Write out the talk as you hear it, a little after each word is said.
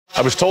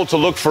I was told to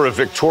look for a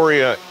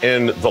Victoria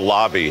in the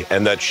lobby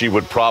and that she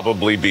would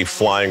probably be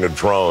flying a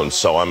drone,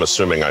 so I'm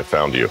assuming I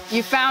found you.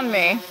 You found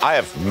me. I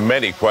have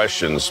many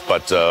questions,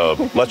 but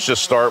let's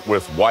just start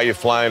with why you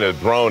flying a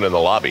drone in the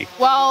lobby.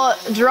 Well,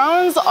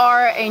 drones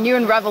are a new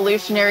and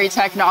revolutionary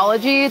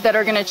technology that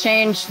are going to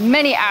change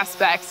many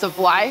aspects of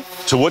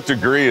life. To what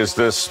degree is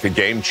this the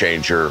game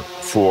changer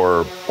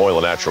for oil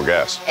and natural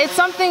gas? It's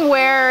something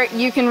where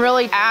you can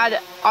really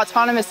add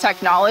autonomous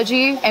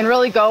technology and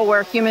really go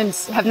where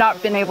humans have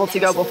not been able to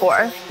go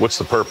before. What's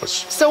the purpose?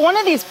 So one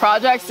of these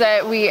projects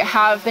that we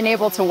have been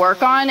able to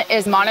work on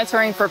is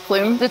monitoring for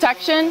plume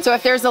detection. So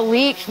if there's a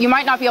leak, you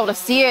might not be able to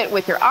see it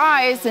with your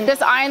eyes, and this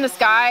eye in the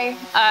sky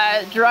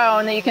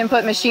drone that you can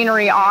put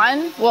machinery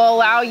on will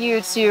allow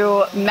you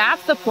to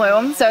map the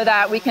plume so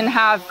that we can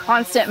have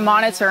constant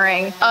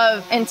monitoring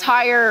of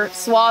entire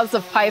swaths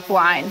of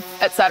pipeline,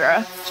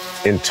 etc.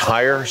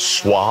 Entire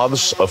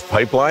swaths of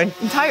pipeline?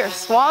 Entire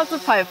swaths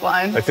of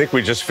pipeline. I think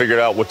we just figured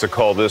out what to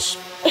call this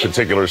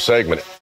particular segment.